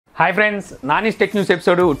Hi friends, Nani's tech news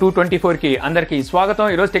episode 224కి అందరికీ స్వాగతం.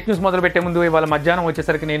 ఈరోజు టెక్ న్యూస్ మొదలు పెట్టే ముందు ఇవాళ మధ్యాహ్నం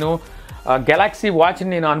వచ్చేసరికి నేను గెలాక్సీ వాచ్ని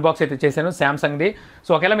నేను అన్బాక్స్ అయితే చేశాను, శాంసంగ్ది.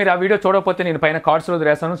 సో ఒకవేళ మీరు ఆ వీడియో చూడకపోతే నేను పైన కార్డ్స్లో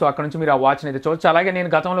వేస్తాను. సో అక్కడ నుంచి మీరు ఆ వాచ్ని అయితే చూడొచ్చు. అలాగే నేను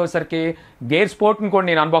గతంలో వచ్చేసరికి గేర్ స్పోర్ట్ని కూడా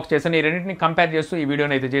నేను అన్బాక్స్ చేశాను. ఈ రెండింటిని కంపేర్ చేస్తూ ఈ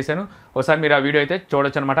వీడియోని అయితే చేశాను. ఒకసారి మీరు ఆ వీడియో అయితే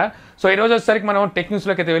చూడొచ్చు అనమాట. సో ఈ రోజు వచ్చేసరికి మనం టెక్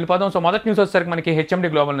న్యూస్లోకి అయితే వెళ్ళిపోదాం. సో మొదటి న్యూస్ వచ్చేసరికి మనకి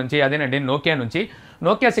హెచ్ఎండి గ్లోబల్ నుంచి, అదేనండి నోకియా నుంచి.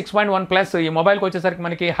 నోకియా 6.1 ప్లస్ ఈ మొబైల్కి వచ్చేసరికి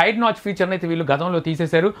మనకి హైడ్ నాచ్ ఫీచర్ని అయితే వీళ్ళు గతంలో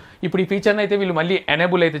తీసేశారు. ఇప్పుడు ఈ ఫీచర్ని అయితే వీళ్ళు మళ్ళీ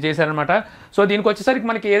ఎనేబుల్ అయితే చేశారనమాట. సో దీనికి వచ్చేసరికి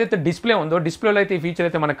మనకి ఏదైతే డిస్ప్లే ఉందో డిస్ప్లేలో అయితే ఈ ఫీచర్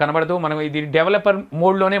అయితే మనకు కనబడదు. మనం ఇది డెవలపర్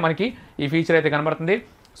మోడ్లోనే మనకి ఈ ఫీచర్ అయితే కనబడుతుంది.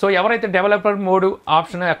 సో ఎవరైతే డెవలపర్ మోడ్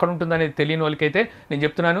ఆప్షన్ ఎక్కడ ఉంటుందనేది తెలియని వాళ్ళకైతే నేను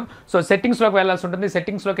చెప్తున్నాను. సో సెట్టింగ్స్లోకి వెళ్ళాల్సి ఉంటుంది.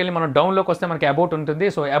 సెట్టింగ్స్లోకి వెళ్ళి మనం డౌన్లోకి వస్తే మనకి అబౌట్ ఉంటుంది.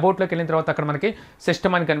 సో అబౌట్లోకి వెళ్ళిన తర్వాత అక్కడ మనకి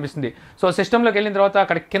సిస్టమ్ అని కనిపిస్తుంది. సో సిస్టంలోకి వెళ్ళిన తర్వాత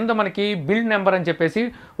అక్కడ కింద మనకి బిల్డ్ నెంబర్ అని చెప్పేసి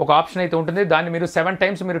ఒక ఆప్షన్ అయితే ఉంటుంది. దాన్ని మీరు 7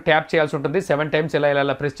 టైమ్స్ మీరు ట్యాప్ చేయాల్సి ఉంటుంది. 7 టైమ్స్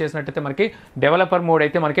ఇలా ప్రెస్ చేసినట్టయితే మనకి డెవలపర్ మోడ్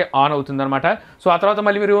అయితే మనకి ఆన్ అవుతుంది అనమాట. సో ఆ తర్వాత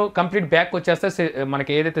మళ్ళీ మీరు కంప్లీట్ బ్యాక్ వచ్చేస్తే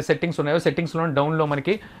మనకి ఏదైతే సెట్టింగ్స్ ఉన్నాయో సెట్టింగ్స్లో డౌన్లో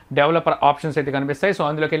మనకి డెవలపర్ ఆప్షన్స్ అయితే కనిపిస్తాయి. సో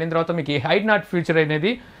అందులోకి వెళ్ళిన తర్వాత మీకు ఈ హైడ్ నాట్ ఫీచర్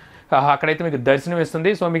అనేది అక్కడైతే మీకు దర్శనం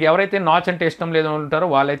ఇస్తుంది. సో మీకు ఎవరైతే నాచ్ అంటే ఇష్టం లేదో ఉంటారో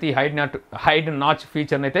వాళ్ళైతే ఈ హైడ్ నాచ్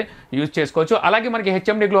ఫీచర్ని అయితే యూజ్ చేసుకోవచ్చు. అలాగే మనకి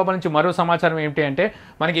హెచ్ఎండి గ్లోబల్ నుంచి మరో సమాచారం ఏంటి అంటే,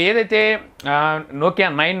 మనకి ఏదైతే నోకియా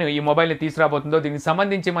 9 ఈ మొబైల్ని తీసుకురాబోతుందో దీనికి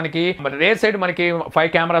సంబంధించి మనకి రేర్ సైడ్ మనకి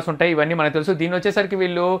 5 కెమెరాస్ ఉంటాయి. ఇవన్నీ మనకు తెలుసు. దీని వచ్చేసరికి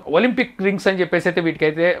వీళ్ళు ఒలింపిక్ రింగ్స్ అని చెప్పేసి అయితే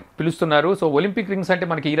వీటికైతే పిలుస్తున్నారు. సో ఒలింపిక్ రింగ్స్ అంటే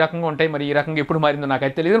మనకి ఈ రకంగా ఉంటాయి. మరి ఈ రకంగా ఎప్పుడు మారిందో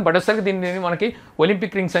నాకైతే తెలియదు. బట్ వచ్చేసరికి దీన్ని మనకి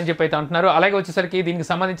ఒలింపిక్ రింగ్స్ అని చెప్పి అయితే అంటున్నారు. అలాగే వచ్చేసరికి దీనికి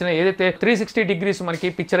సంబంధించిన ఏదైతే 360 డిగ్రీస్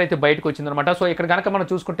మనకి పిక్చర్ అయితే బయటకు వచ్చిందనమాట. సో ఇక్కడ కనుక మనం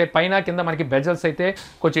చూసుకుంటే పైన కింద మనకి బెజల్స్ అయితే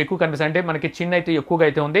కొంచెం ఎక్కువ కనిపిస్తాయి. అంటే మనకి చిన్న అయితే ఎక్కువగా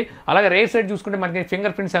అయితే ఉంది. అలాగే రేర్ సైడ్ చూసుకుంటే మనకి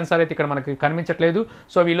ఫింగర్ ప్రింట్ సెన్సార్ అయితే ఇక్కడ మనకి కనిపించట్లేదు.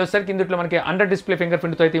 సో వీళ్ళు వచ్చేసరికి ఇందులో మనకి అండర్ డిస్ప్లే ఫింగర్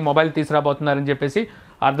ప్రింట్తో అయితే ఈ మొబైల్ తీసుకురాబోతున్నారని చెప్పేసి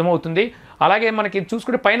అర్థమవుతుంది. అలాగే మనకి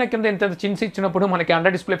చూసుకుంటే పైన కింద ఇంత చిన్స్ ఇచ్చినప్పుడు మనకి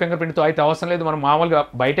అండర్ డిస్ప్లే ఫింగర్ ప్రింట్తో అయితే అవసరం లేదు, మనం మామూలుగా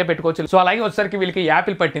బయటే పెట్టుకోవచ్చు. సో అలాగే వచ్చేసరికి వీళ్ళకి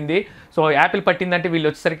యాపిల్ పట్టింది. సో యాపిల్ పట్టిందంటే వీళ్ళు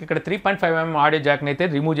వచ్చేసరికి ఇక్కడ 3.5mm ఆడియో జాక్ని అయితే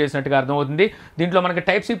రిమూవ్ చేసినట్టుగా అర్థమవుతుంది. దీంట్లో మనకి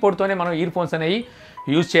టైప్ సి పోర్ట్తోనే మనం ఇయర్ ఫోన్స్ అనేవి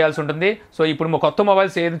యూజ్ చేయాల్సి ఉంటుంది. సో ఇప్పుడు కొత్త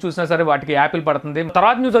మొబైల్స్ ఏది చూసినా సరే వాటికి యాపిల్ పడుతుంది.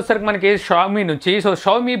 తర్వాత న్యూస్ వచ్చేసరికి మనకి షామీ నుంచి. So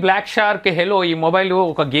Xiaomi black shark hello ఈ మొబైల్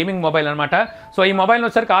ఒక గేమింగ్ మొబైల్ అనమాట. సో ఈ మొబైల్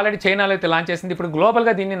వచ్చేసరికి ఆల్రెడీ చైనాలో అయితే లాంచ్ చేసింది. ఇప్పుడు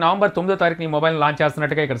గ్లోబల్గా దీన్ని నవంబర్ 9వ తారీఖు ఈ మొబైల్ లాంచ్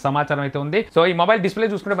చేస్తున్నట్టుగా ఇక్కడ సమాచారం అయితే ఉంది. సో ఈ మొబైల్ డిస్ప్లే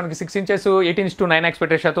చూసుకుంటే మనకి 6 inches 18:9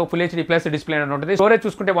 expect రేషియోతో full HD plus display అని ఉంటుంది. స్టోరేజ్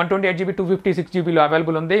చూసుకుంటే 128GB 256GBలో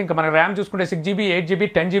అవైలబుల్ ఉంది. ఇంకా మన ర్యామ్ చూసుకుంటే 6GB 8GB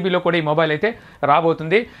 10GBలో కూడా ఈ మొబైల్ అయితే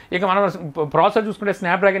రాబోతుంది. ఇక మనం ప్రాసెసర్ చూసుకుంటే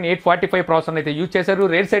స్నాప్డ్రాగన్ 845 ప్రాసెసర్ అయితే యూజ్ చేశారు.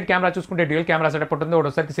 రేర్ సైడ్ కెమెరా చూసుకుంటే డ్యూయల్ కెమెరా సెటప్ ఉంటుంది.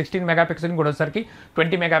 ఒకసారికి 16 మెగాపిక్సెల్, ఇంకోసారికి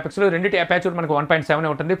 20 మెగాపిక్సెల్. రెండింటి అపాచర్ మనకి 1.7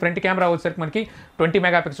 ఉంటుంది. ఫ్రంట్ కెమెరా వచ్చేసరికి మనకి 20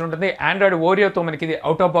 మెగాపిక్సెల్ ఉంటుంది. ఆండ్రాయిడ్ ఓరియోతో మనకి ఇది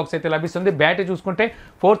అవుట్ ఆఫ్ బాక్స్ అయితే లభిస్తుంది. బ్యాటరీ చూసుకుంటే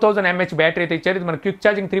 4000 mAh బ్యాటరీ అయితే ఇచ్చారు. ఇది మనకి క్విక్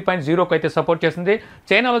ఛార్జింగ్ 3.0 అయితే సపోర్ట్ చేస్తుంది.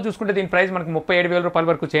 చైనాలో చూసుకుంటే దీని ప్రైస్ మనకి 37,000 రూపాయల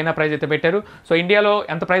వరకు చైనా ప్రైస్ అయితే పెట్టారు. సో ఇండియాలో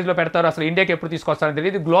ఎంత ప్రైస్లో పెడతారో అసలు ఇండియాకి ఎప్పుడు తీసుకొస్తారని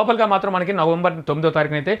తెలియదు. గ్లోబల్గా మాత్రం మనకి నవంబర్ 9వ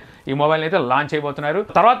తారీఖున అయితే ఈ మొబైల్ అయితే లాంచ్ అయిపోతున్నారు.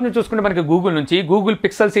 తర్వాత నుంచి చూసుకుంటే మనకి గూగుల్ నుంచి గూగుల్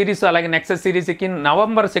పిక్సెల్ సిరీస్ అలాగే Nexus సిరీస్కి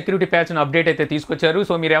November security patch update అయితే తీసుకొచ్చారు.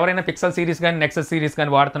 సో మీరు ఎవరైనా పిక్సెల్ సిరీస్ కానీ నెక్సస్ సిరీస్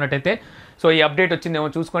కానీ వాడుతున్నట్టయితే సో ఈ అప్డేట్ వచ్చిందేమో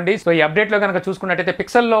చూసుకోండి. సో ఈ అప్డేట్లో కనుక చూసుకున్నట్టయితే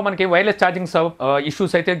పిక్సెల్లో మనకి వైర్లెస్ ఛార్జింగ్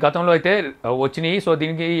ఇష్యూస్ అయితే గతంలో అయితే వచ్చినాయి. సో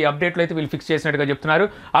దీనికి ఈ అప్డేట్లో అయితే వీళ్ళు ఫిక్స్ చేసినట్టుగా చెప్తున్నారు.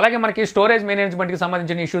 అలాగే మనకి స్టోరేజ్ మేనేజ్మెంట్కి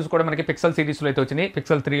సంబంధించిన ఇష్యూస్ కూడా మనకి పిక్సెల్ సిరీస్లో అయితే వచ్చినాయి,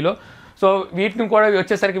 పిక్సెల్ 3లో. సో వీటిని కూడా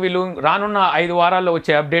వచ్చేసరికి వీళ్ళు రానున్న 5 వారాల్లో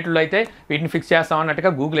వచ్చే అప్డేట్లో అయితే వీటిని ఫిక్స్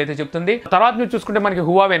చేస్తామన్నట్టుగా గూగుల్ అయితే చెప్తుంది. తర్వాత నుంచి చూసుకుంటే మనకి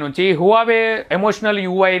హువావే నుంచి హువావే ఎమోషనల్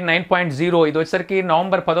UI 9.0 ఇది వచ్చేసరికి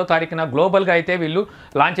నవంబర్ 10వ తారీఖున గ్లోబల్గా అయితే వీళ్ళు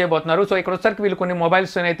లాంచ్ అయిపోతున్నారు. సో ఇక్కడ వచ్చేసరికి వీళ్ళు కొన్ని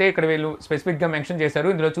మొబైల్స్ అయితే ఇక్కడ వీళ్ళు స్పెసిఫిక్గా మెన్షన్ చేశారు.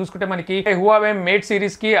 ఇందులో చూసుకుంటే మనకి హువావే మేట్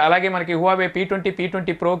సిరీస్కి అలాగే మనకి Huawei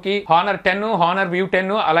P20 ప్రోకి honour 10 honour view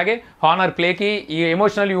 10 అలాగే హానర్ ప్లేకి ఈ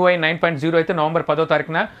ఎమోషనల్ UI 9.0 అయితే నవంబర్ 10వ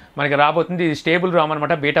తారీఖున మనకి రాబోతుంది. ఇది స్టేబుల్ రామ్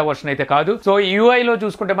అనమాట, బీటా వర్షన్ అయితే కాదు. సో ఈ యూఐలో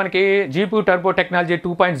చూసుకుంటే మనకి జీపీ టర్బో టెక్నాలజీ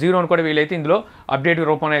 2.0 అని కూడా వీళ్ళైతే ఇందులో అప్డేట్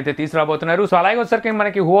రూపంలో అయితే తీసుకురాబోతున్నారు. సో అలాగే వచ్చేసరికి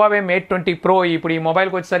మనకి హువావే మేట్ 20 ప్రో ఇప్పుడు ఈ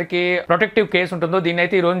మొబైల్కి వచ్చేసరికి ప్రొటెక్టివ్ కేసు ఉంటుందో దీన్ని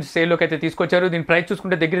అయితే ఈ రోజు సేల్లోకి అయితే తీసుకొచ్చారు. దీని ప్రైస్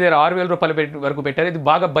చూసుకుంటే దగ్గర 6,000 రూపాయల వరకు పెట్టారు. ఇది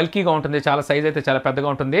బాగా బల్కీగా ఉంటుంది, చాలా సైజ్ అయితే చాలా పెద్దగా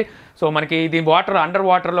ఉంటుంది. సో మనకి ఇది అండర్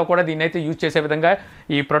వాటర్లో కూడా దీన్ని అయితే యూజ్ చేసే విధంగా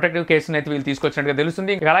ఈ ప్రొటెక్టివ్ కేసుని అయితే వీళ్ళు తీసుకొచ్చినట్టుగా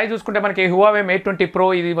తెలుస్తుంది. అలాగే చూసుకుంటే మనకి హువావే మేట్ 20 ప్రో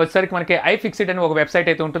ఇది వచ్చేసరికి మనకి iFixit అని ఒక వెబ్సైట్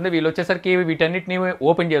అయితే ఉంటుంది. వీళ్ళు వచ్చేసరికి వీటన్నిటిని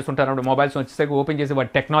ఓపెన్ చేస్తుంటారు అన్నమాట. మొబైల్స్ వచ్చేసరికి ఓపెన్ చేసి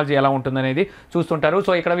వాటి టెక్నాలజీ ఎలా ఉంటుందనేది చూస్తుంటారు.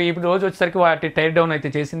 సో ఇక్కడ ఈ రోజు వచ్చేసరికి వాటి టైర్ డౌన్ అయితే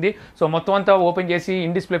చేసింది. సో మొత్తం అంతా ఓపెన్ చేసి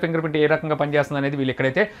ఇన్ డిస్ప్లే ఫింగర్ ప్రింట్ ఏ రకంగా పనిచేస్తుంది అనేది వీళ్ళు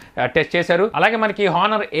ఇక్కడైతే టెస్ట్ చేశారు. అలాగే అలాగే మనకి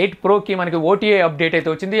హానర్ 8 Pro కి మనకి OTA అప్డేట్ అయితే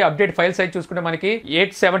వచ్చింది. అప్డేట్ ఫైల్ సైజ్ చూసుకుంటే మనకి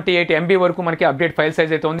 878 MB వరకు మనకి అప్డేట్ ఫైల్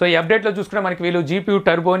సైజ్ అయితే ఉంది. సో ఈ అప్డేట్ లో చూసుకుంటే మనకి వీళ్ళు GPU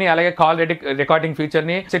టర్బోని అలాగే కాల్ రికార్డింగ్ ఫీచర్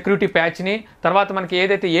ని సెక్యూరిటీ ప్యాచ్ ని తర్వాత మనకి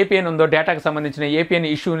ఏదైతే APN ఉందో డేటాకి సంబంధించిన APN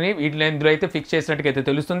ఇష్యూని వీటిలో ఇందులో అయితే ఫిక్స్ చేసినట్టుగా అయితే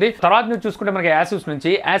తెలుస్తుంది. తర్వాత మీరు చూసుకుంటే మనకి Asus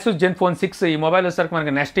నుంచి Asus ZenFone 6 ఈ మొబైల్ వచ్చేసరికి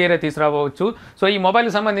మనకి నెక్స్ట్ ఇయర్ తీసుకురావచ్చు. సో ఈ మొబైల్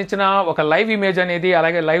సంబంధించిన ఒక లైవ్ ఇమేజ్ అనేది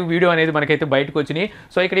అలాగే లైవ్ వీడియో అనేది మనకైతే బయటకు వచ్చినాయి.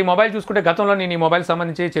 సో ఇక్కడ ఈ మొబైల్ చూసుకుంటే గతంలో నేను ఈ మొబైల్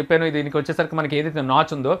సంబంధించి చెప్పాను. దీనికి వచ్చేసరికి మనకి ఏదైతే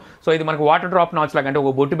నాచ్ ఉందో సో ఇది మనకి వాటర్ డ్రాప్ నాచ్ లాగా అంటే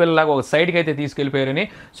ఒక బొట్టు బిల్ల లాగా ఒక సైడ్కి అయితే తీసుకెళ్లిపోయారని.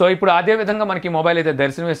 సో ఇప్పుడు అదే విధంగా మనకి మొబైల్ అయితే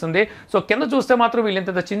దర్శనమిస్తుంది. సో కింద చూస్తే మాత్రం వీళ్ళు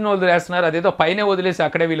ఇంత చిన్న వదిలేస్తున్నారు. అదేదో పైన వదిలేసి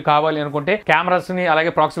అక్కడే వీళ్ళు కావాలి అనుకుంటే కెమెరాస్ ని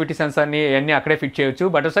అలాగే ప్రాక్సిమిటీ సెన్సార్ ని అన్ని అక్కడే ఫిట్ చేయొచ్చు.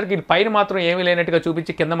 బట్ ఒకసారికి పైన మాత్రం ఏమీ లేనట్టుగా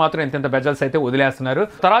చూపించి కింద మాత్రం ఎంత బెజల్స్ అయితే వదిలేస్తున్నారు.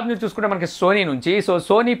 తర్వాత మీరు చూసుకుంటే మనకి సోనీ నుంచి సో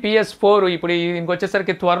సోనీ PS4 ఇప్పుడు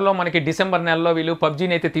ఇంకొచ్చేసరికి త్వరలో మనకి డిసెంబర్ నెలలో వీళ్ళు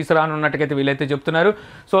పబ్జీని అయితే తీసుకురానున్నట్టుగా వీళ్ళైతే చెప్తున్నారు.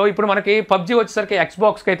 సో ఇప్పుడు మనకి పబ్జీ వచ్చేసరికి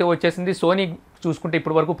Xbox కి అయితే వచ్చేసింది. సోనీ చూసుకుంటే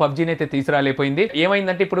ఇప్పటి వరకు పబ్జీని అయితే తీసుకురాలేకపోయింది.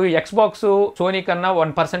 ఏమైందంటే ఇప్పుడు Xbox సోనీ కన్నా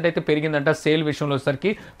 1% అయితే పెరిగిందంట సేల్ విషయంలో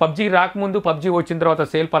వచ్చేసరికి. పబ్జీ రాకముందు పబ్జీ వచ్చిన తర్వాత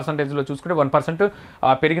సేల్ పర్సంటేజ్ లో చూసుకుంటే 1%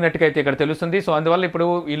 పెరిగినట్టుగా అయితే ఇక్కడ తెలుస్తుంది. సో అందువల్ల ఇప్పుడు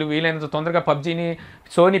వీలైనంత తొందరగా పబ్జీని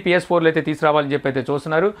సోనీ PS4 లో అయితే తీసుకురావాలని చెప్పి అయితే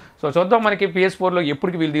చూస్తున్నారు. సో చూద్దాం మనకి PS4 లో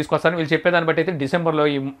ఎప్పటికి వీళ్ళు తీసుకొస్తారని వీళ్ళు చెప్పేదాన్ని బట్టి అయితే డిసెంబర్లో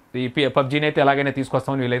ఈ పబ్జీని అయితే ఎలాగైనా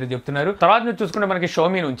తీసుకొస్తామని వీళ్ళైతే చెప్తున్నారు. తర్వాత నుంచి చూసుకుంటే మనకి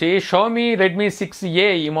షోమీ నుంచి షోమీ Redmi 6A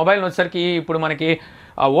ఈ మొబైల్ వచ్చేసరికి ఇప్పుడు మనకి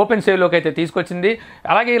ఓపెన్ సేల్లోకి అయితే తీసుకొచ్చింది.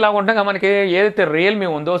 అలాగే ఇలా ఉండగా మనకి ఏదైతే రియల్మీ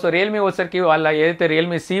ఉందో సో రియల్మీ వచ్చేసరికి వాళ్ళ ఏదైతే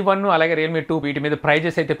రియల్మీ C1 అలాగే రియల్మీ 2 వీటి మీద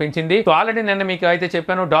ప్రైజెస్ అయితే పెంచింది. సో ఆల్రెడీ నిన్న మీకు అయితే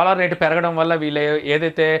చెప్పాను డాలర్ రేటు పెరగడం వల్ల వీళ్ళు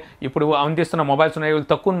ఏదైతే ఇప్పుడు అందిస్తున్న మొబైల్స్ ఉన్నాయో వీళ్ళు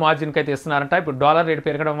తక్కువ మార్జిన్కి అయితే ఇస్తున్నారంట. ఇప్పుడు డాలర్ రేటు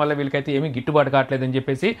పెరగడం వల్ల వీళ్ళకైతే ఏమీ గిట్టుబాటు కావట్లేదని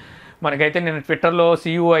చెప్పేసి మనకైతే నేను ట్విట్టర్లో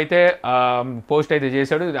CEO అయితే పోస్ట్ అయితే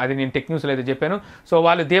చేశాడు. అది నేను టెక్న్యూస్లో అయితే చెప్పాను. సో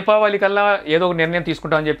వాళ్ళు దీపావళి కల్లా ఏదో ఒక నిర్ణయం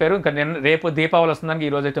తీసుకుంటామని చెప్పారు. ఇంకా రేపు దీపావళి వస్తుందానికి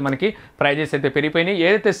ఈ రోజు అయితే మనకి ప్రైజెస్ అయితే పెరిగిపోయినాయి.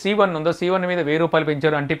 ఏదైతే C1 ఉందో C1 మీద 1000 రూపాయలు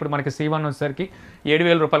పెంచారు. అంటే ఇప్పుడు మనకి C1 వచ్చేసరికి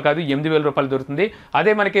 7000 రూపాయలు కాదు 8000 రూపాయలు దొరుకుతుంది.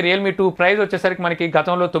 అదే మనకి రియల్మీ 2 ప్రైస్ వచ్చేసరికి మనకి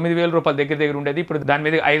గతంలో 9000 రూపాయలు దగ్గర ఉండేది. ఇప్పుడు దాని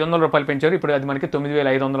మీద 500 రూపాయలు పెంచారు. ఇప్పుడు అది మనకి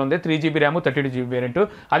 9500 ఉంది. 3GB RAM 32GB variant.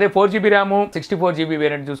 అదే 4GB ర్యామ్ 64GB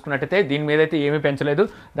వేరియంట్ చూసుకున్నట్టయితే దీని మీద అయితే ఏమీ పెంచలేదు.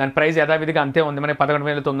 దాని ప్రైస్ యథావిధిగా అంతే ఉంది. మనకి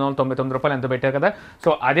 11999 రూపాయలు ఎంత పెట్టారు కదా. సో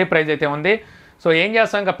అదే ప్రైస్ అయితే ఉంది. సో ఏం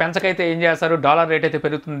చేస్తాం ఇంకా పెంచకైతే ఏం చేస్తారు డాలర్ రేట్ అయితే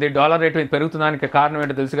పెరుగుతుంది. డాలర్ రేట్ పెరుగుతుందానికి కారణం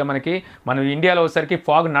ఏంటో తెలుసుగా మనకి మనం ఇండియాలో వచ్చేసరికి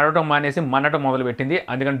ఫాగ్ నడవడం మానేసి మనటం మొదలు పెట్టింది.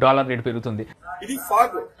 అందుకని డాలర్ రేట్ పెరుగుతుంది. ఇది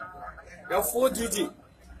ఫాగ్ F4GG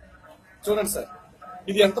చూడండి సార్.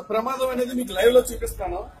 ఇది ఎంత ప్రమాదం అనేది మీకు లైవ్ లో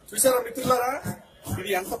చూపిస్తాను. చూసారా మిత్రులారా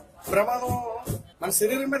ఇది ఎంత ప్రమాదం. మన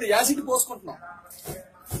శరీరం మీద యాసిడ్ పోసుకుంటున్నాం.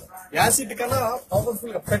 యాసిడ్ కన్నా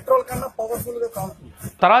పవర్ఫుల్ గా పెట్రోల్ కన్నా పవర్ఫుల్ గా కావుతుంది.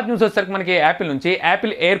 తర్వాత న్యూస్ వచ్చేసరికి మనకి యాపిల్ నుంచి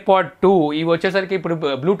యాపిల్ AirPod 2 ఇవి వచ్చేసరికి ఇప్పుడు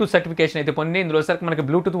బ్లూటూత్ సర్టిఫికేషన్ అయితే పొంది. ఇందులో వచ్చేసరికి మనకి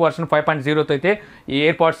బ్లూటూత్ వర్షన్ 5.0తో అయితే ఈ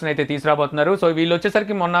ఎయిర్పాడ్స్ని అయితే తీసుకురాబోతున్నారు. సో వీళ్ళు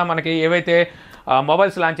వచ్చేసరికి మొన్న మనకి ఏవైతే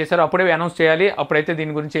మొబైల్స్ లాంచ్ చేశారో అప్పుడే అనౌన్స్ చేయాలి. అప్పుడైతే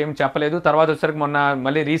దీని గురించి ఏం చెప్పలేదు. తర్వాత వచ్చేసరికి మొన్న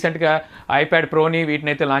మళ్ళీ రీసెంట్గా iPad Proని వీటిని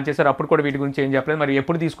అయితే లాంచ్ చేశారు. అప్పుడు కూడా వీటి గురించి ఏం చెప్పలేదు. మరి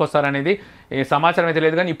ఎప్పుడు తీసుకొస్తారనేది సమాచారం అయితే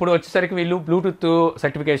లేదు. కానీ ఇప్పుడు వచ్చేసరికి వీళ్ళు బ్లూటూత్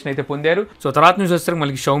సర్టిఫికేషన్ అయితే పొందారు. సో తర్వాత న్యూస్ వచ్చేసరికి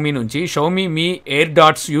మనకి షౌమీ నుంచి షౌమీ మీ air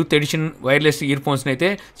dots youth edition wireless ear phones అయితే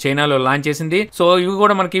చైనాలో లాంచ్ చేసింది. సో ఇవి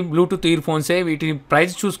కూడా మనకి బ్లూటూత్ ఇయర్ ఫోన్సే. వీటి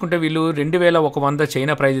ప్రైస్ చూసుకుంటే వీళ్ళు 2100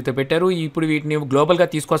 చైనా ప్రైస్ అయితే పెట్టారు. ఇప్పుడు వీటిని గ్లోబల్ గా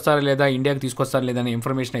తీసుకొస్తారా లేదా ఇండియాకి తీసుకొస్తారా లేదా అనే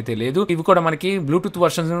ఇన్ఫర్మేషన్ అయితే లేదు. ఇవి కూడా మనకి బ్లూటూత్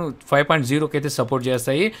వర్షన్ 5.0 అయితే సపోర్ట్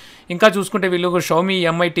చేస్తాయి. ఇంకా చూసుకుంటే వీళ్ళు Xiaomi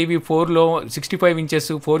MI TV 4లో 65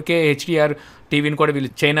 inches 4K HDR టీవీని కూడా వీళ్ళు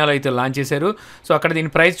చైనాలో అయితే లాంచ్ చేశారు. సో అక్కడ దీని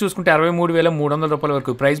ప్రైస్ చూసుకుంటే 63300 రూపాయల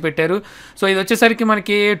వరకు ప్రైస్ పెట్టారు. సో ఇది వచ్చేసరికి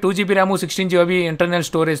మనకి 2GB ర్యామ్ 16GB ఇంటర్నల్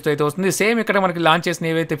స్టోరేజ్తో అయితే వస్తుంది. సేమ్ ఇక్కడ మనకి లాంచ్ చేసిన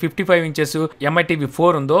ఏవైతే 55 ఇంచెస్ MI TV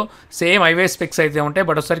 4 ఉందో సేమ్ ఐవేస్ స్పెక్స్ అయితే ఉంటాయి.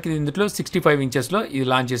 బట్ ఒకసారికి ఇందులో 65 ఇంచెస్లో ఇది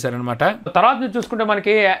లాంచ్ చేశారనమాట. తర్వాత చూసుకుంటే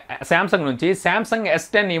మనకి సామ్సంగ్ నుంచి సామ్సంగ్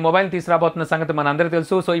S10 ఈ మొబైల్ తీసుకురాబోతున్న సంగతి మన అందరికీ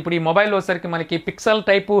తెలుసు. సో ఇప్పుడు ఈ మొబైల్ వచ్చేసరికి మనకి పిక్సెల్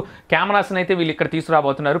టైప్ కెమెరాస్ అయితే వీళ్ళు ఇక్కడ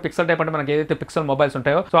తీసుకురాబోతున్నారు. పిక్సెల్ టైప్ అంటే మనకి ఏదైతే పిక్సెల్ మొబైల్స్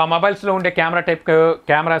ఉంటాయో సో ఆ మొబైల్స్ లో ఉండే కెమెరా టైప్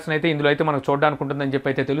కెమెరాస్ అయితే ఇందులో అయితే మనకు చూడడానికి ఉంటుందని చెప్పి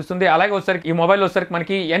అయితే తెలుస్తుంది. అలాగే వచ్చేసరికి ఈ మొబైల్ వచ్చేసరికి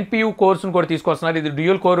మనకి NPU కోర్స్ కూడా తీసుకొస్తున్నారు. ఇది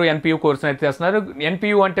డ్యూయల్ కోర్ NPU కోర్స్ అయితే చేస్తున్నారు.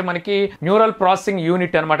 NPU అంటే మనకి న్యూరల్ ప్రాసెసింగ్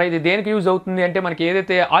యూనిట్ అనమాట. ఇది దేనికి యూజ్ అవుతుంది అంటే మనకి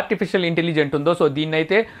ఏదైతే ఆర్టిఫిషియల్ ఇంటెలిజెంట్ ఉందో సో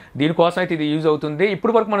దీనికోసం అయితే ఇది యూజ్ అవుతుంది.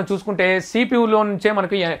 ఇప్పుడు వరకు మనం చూసుకుంటే CPU లో నుంచే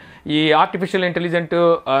మనకి ఈ ఆర్టిఫిషియల్ ఇంటెలిజెంట్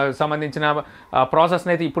సంబంధించిన ప్రాసెస్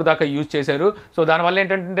అయితే ఇప్పుడు దాకా యూజ్ చేశారు. సో దానివల్ల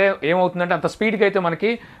ఏంటంటే ఏమవుతుందంటే అంత స్పీడ్గా అయితే మనకి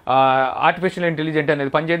ఆర్టిఫిషియల్ ఇంటెలిజెంట్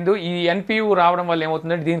అనేది పనిచేయదు. ఈ NPU రావడం వల్ల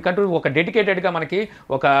ఏమవుతుందంటే దీనికంటూ ఒక డెడికేటెడ్గా మనకి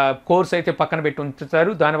ఒక కోర్స్ అయితే పక్కన పెట్టి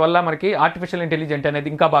ఉంచుతారు. దానివల్ల మనకి ఆర్టిఫిషియల్ ఇంటెలిజెంట్ అనేది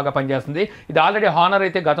ఇంకా బాగా పనిచేస్తుంది. ఇది ఆల్రెడీ హానర్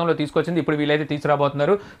అయితే గతంలో తీసుకొచ్చింది. ఇప్పుడు వీళ్ళైతే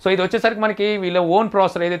తీసుకురాబోతున్నారు. సో ఇది వచ్చేసరికి మనకి వీళ్ళ ఓన్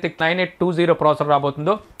ప్రాసెసర్ ఏదైతే 9820 ప్రాసెసర్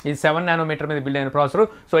రాబోతుందో ఇది 7 nanometer మీద బిల్డ్ అయిన ప్రాసెసర్.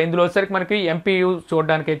 సో ఇందులో వచ్చేసరికి మనకి MPU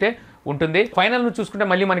చూడడానికి అయితే ఉంటుంది. ఫైనల్ నుంచి చూసుకుంటే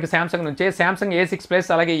మళ్ళీ మనకి సామ్సంగ్ నుంచే సామ్సంగ్ A6 ప్లస్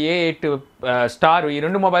అలాగే A8 స్టార్ ఈ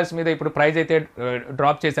రెండు మొబైల్స్ మీద ఇప్పుడు ప్రైస్ అయితే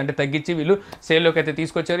డ్రాప్ చేసి అంటే తగ్గించి వీళ్ళు సేల్లోకి అయితే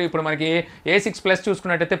తీసుకొచ్చారు. ఇప్పుడు మనకి A6 ప్లస్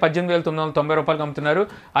చూసుకున్నట్టయితే 18,990 రూపాయలకి అమ్ముతున్నారు.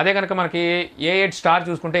 అదే కనుక మనకి A8 స్టార్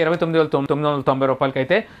చూసుకుంటే 29,990 రూపాయలకి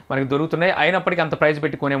అయితే మనకి దొరుకుతున్నాయి. అయినప్పటికీ అంత ప్రైస్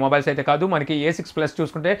పెట్టి కొనే మొబైల్స్ అయితే కాదు. మనకి A6 ప్లస్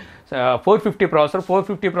చూసుకుంటే 450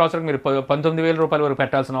 ప్రాసెసర్ మీరు 19,000 రూపాయల వరకు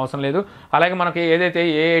పెట్టాల్సిన అవసరం లేదు. అలాగే మనకి ఏదైతే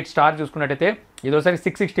A8 స్టార్ చూసుకున్నట్టయితే ఇదోసారి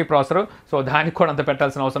 660 ప్రాసెసర్, సో దానికి కూడా అంత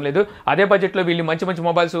పెట్టాల్సిన అవసరం లేదు. అదే బడ్జెట్లో వీళ్ళు మంచి మంచి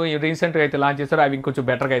మొబైల్స్ రీసెంట్గా అయితే లాంచ్ చేస్తారు, అవి ఇంకొంచెం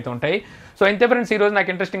బెటర్గా అయితే ఉంటాయి. సో ఇంతే ఫ్రెండ్స్, ఈ రోజు నాకు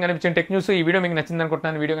ఇంట్రెస్టింగ్ అనిపించిన టెక్ న్యూస్. ఈ వీడియో మీకు నచ్చింది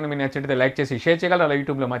అనుకుంటున్నాను. వీడియో కనుక మీకు నచ్చితే లైక్ చేసి షేర్ చేయగలరు. అలా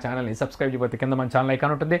యూట్యూబ్లో మా ఛానల్ని సబ్స్క్రైబ్ చేయకపోతే కింద మన ఛానల్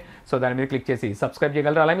ఐకాన్ ఉంటుంది, సో దాని మీద క్లిక్ చేసి సబ్స్క్రైబ్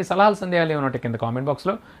చేయగలరు. అలాగే మీ సలహాలు సందేహాలు ఏమైనా ఉంటే కింద కామెంట్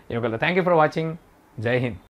బాక్స్లో ఇవ్వగలరు. Thank you for watching. జై హింద్.